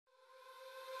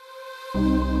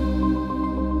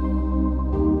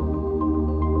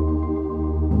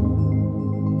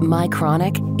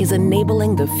Mycronic is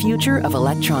enabling the future of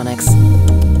electronics.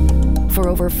 For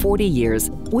over 40 years,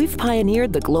 we've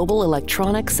pioneered the global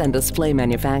electronics and display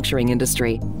manufacturing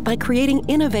industry by creating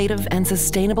innovative and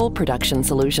sustainable production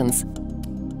solutions.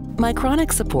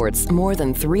 Mycronic supports more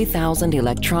than 3,000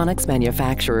 electronics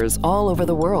manufacturers all over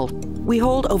the world. We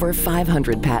hold over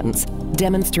 500 patents,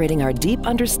 demonstrating our deep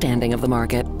understanding of the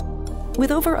market. With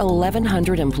over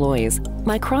 1,100 employees,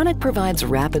 Mycronic provides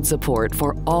rapid support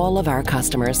for all of our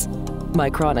customers.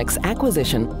 Mycronic's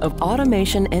acquisition of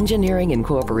Automation Engineering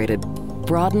Incorporated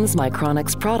broadens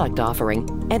Mycronic's product offering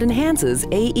and enhances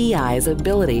AEI's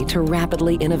ability to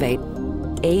rapidly innovate.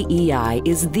 AEI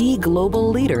is the global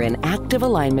leader in active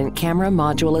alignment camera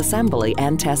module assembly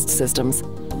and test systems.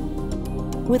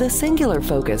 With a singular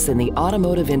focus in the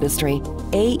automotive industry,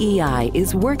 AEI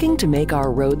is working to make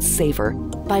our roads safer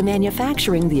by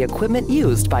manufacturing the equipment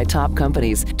used by top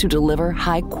companies to deliver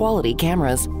high-quality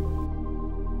cameras.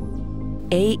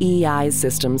 AEI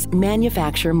systems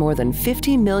manufacture more than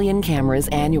 50 million cameras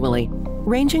annually,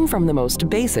 ranging from the most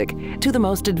basic to the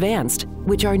most advanced,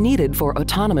 which are needed for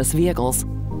autonomous vehicles.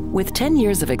 With 10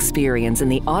 years of experience in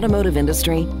the automotive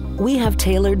industry, we have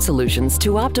tailored solutions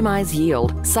to optimize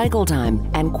yield, cycle time,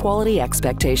 and quality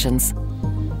expectations.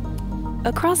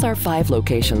 Across our 5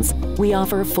 locations, we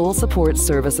offer full support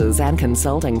services and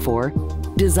consulting for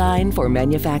design for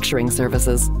manufacturing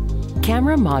services,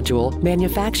 camera module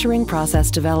manufacturing process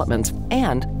development,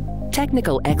 and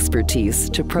technical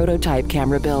expertise to prototype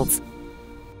camera builds.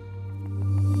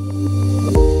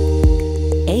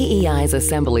 AEI's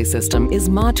assembly system is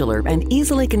modular and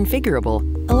easily configurable,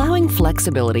 allowing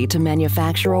flexibility to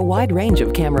manufacture a wide range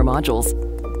of camera modules.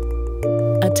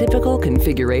 A typical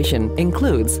configuration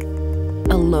includes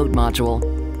a load module,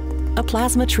 a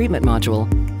plasma treatment module,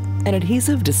 an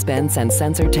adhesive dispense and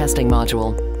sensor testing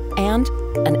module, and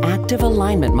an active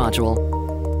alignment module.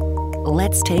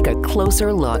 Let's take a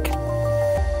closer look.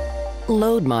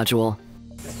 Load module.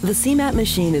 The CMAT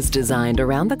machine is designed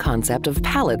around the concept of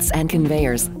pallets and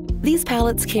conveyors. These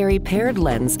pallets carry paired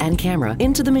lens and camera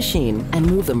into the machine and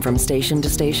move them from station to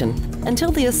station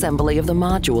until the assembly of the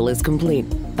module is complete.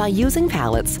 By using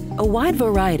pallets, a wide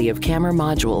variety of camera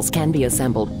modules can be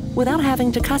assembled without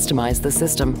having to customize the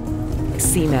system.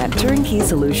 CMAT turnkey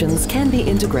solutions can be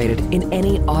integrated in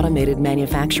any automated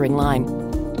manufacturing line.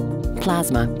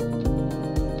 Plasma.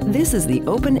 This is the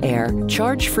open-air,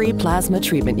 charge-free plasma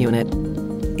treatment unit.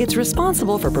 It's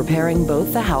responsible for preparing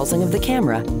both the housing of the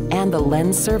camera and the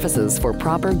lens surfaces for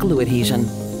proper glue adhesion.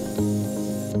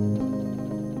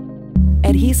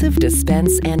 Adhesive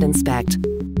dispense and inspect.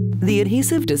 The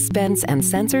Adhesive Dispense and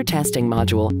Sensor Testing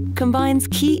module combines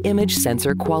key image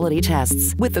sensor quality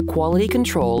tests with the quality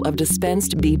control of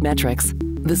dispensed bead metrics.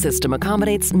 The system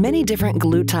accommodates many different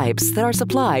glue types that are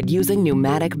supplied using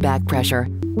pneumatic back pressure,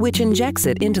 which injects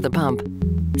it into the pump.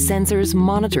 Sensors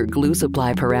monitor glue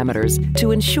supply parameters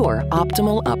to ensure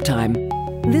optimal uptime.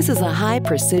 This is a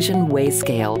high-precision weigh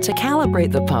scale to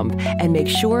calibrate the pump and make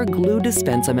sure glue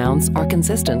dispense amounts are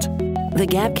consistent. The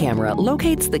gap camera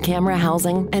locates the camera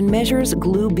housing and measures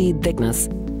glue bead thickness.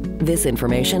 This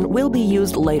information will be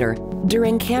used later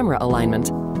during camera alignment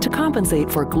to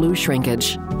compensate for glue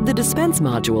shrinkage. The dispense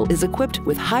module is equipped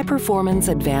with high-performance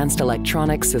advanced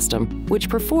electronic system, which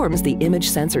performs the image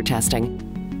sensor testing.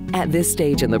 At this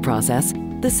stage in the process,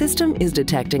 the system is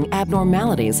detecting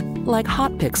abnormalities like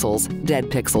hot pixels, dead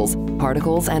pixels,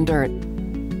 particles, and dirt.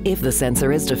 If the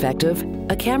sensor is defective,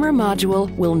 a camera module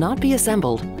will not be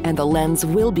assembled and the lens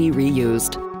will be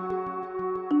reused.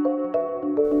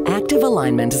 Active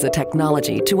alignment is a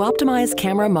technology to optimize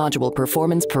camera module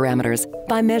performance parameters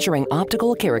by measuring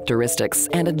optical characteristics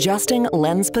and adjusting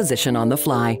lens position on the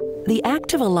fly. The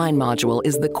Active Align module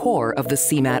is the core of the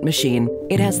CMAT machine.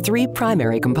 It has 3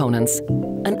 primary components: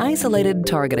 an isolated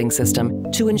targeting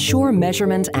system to ensure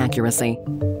measurement accuracy,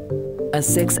 a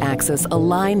 6-axis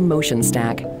align motion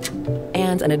stack,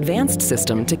 and an advanced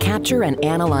system to capture and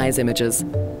analyze images.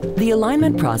 The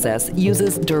alignment process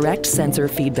uses direct sensor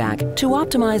feedback to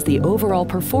optimize the overall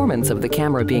performance of the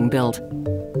camera being built.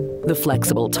 The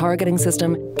flexible targeting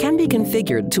system can be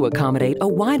configured to accommodate a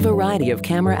wide variety of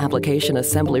camera application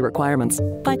assembly requirements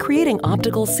by creating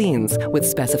optical scenes with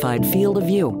specified field of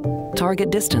view, target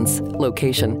distance,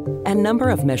 location, and number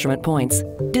of measurement points.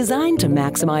 Designed to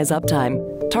maximize uptime,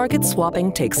 target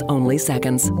swapping takes only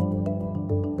seconds.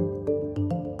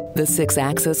 The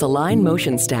 6-axis align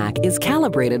motion stack is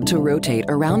calibrated to rotate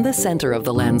around the center of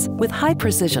the lens with high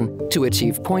precision to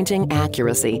achieve pointing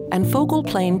accuracy and focal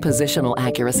plane positional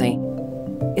accuracy.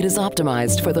 It is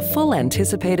optimized for the full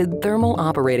anticipated thermal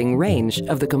operating range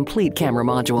of the complete camera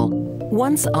module.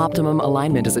 Once optimum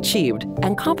alignment is achieved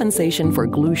and compensation for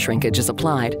glue shrinkage is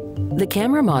applied, the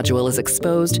camera module is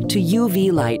exposed to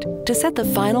UV light to set the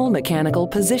final mechanical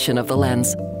position of the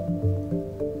lens.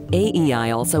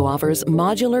 AEI also offers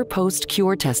modular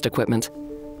post-cure test equipment.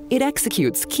 It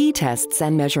executes key tests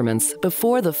and measurements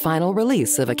before the final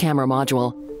release of a camera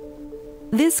module.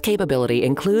 This capability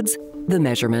includes the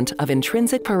measurement of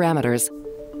intrinsic parameters,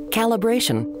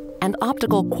 calibration, and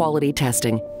optical quality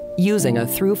testing using a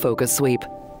through-focus sweep.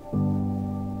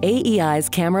 AEI's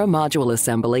camera module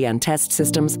assembly and test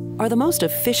systems are the most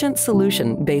efficient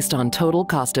solution based on total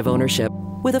cost of ownership,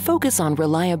 with a focus on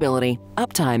reliability,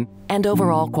 uptime, and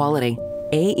overall quality.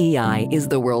 AEI is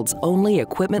the world's only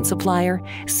equipment supplier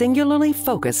singularly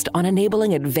focused on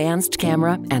enabling advanced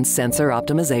camera and sensor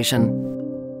optimization.